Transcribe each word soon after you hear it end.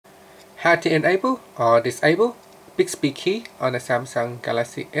how to enable or disable Bixby Key on the Samsung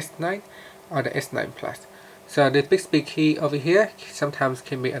Galaxy S9 or the S9 Plus. So the Bixby Key over here sometimes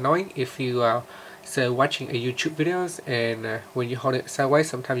can be annoying if you are watching a YouTube videos, and when you hold it sideways,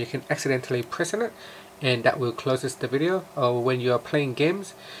 sometimes you can accidentally press on it and that will close the video. Or when you are playing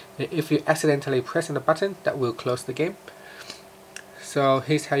games, if you accidentally press on the button, that will close the game. So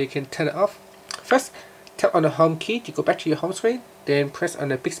here's how you can turn it off. First, tap on the home key to go back to your home screen, then press on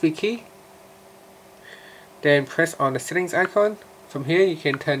the Bixby Key, then press on the settings icon. From here you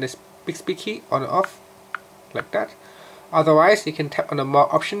can turn this Bixby Key on and off like that. Otherwise you can tap on the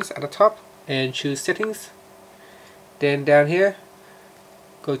more options at the top and choose settings. Then down here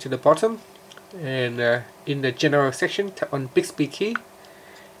go to the bottom, and in the general section tap on Bixby Key,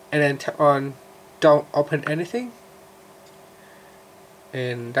 and then tap on don't open anything,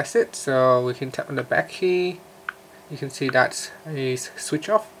 and that's it. So we can tap on the back key. You can see that is switch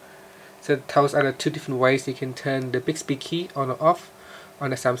off. So those are the two different ways you can turn the Bixby Key on or off on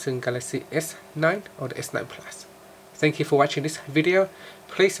the Samsung Galaxy S9 or the S9 Plus. Thank you for watching this video.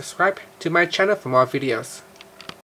 Please subscribe to my channel for more videos.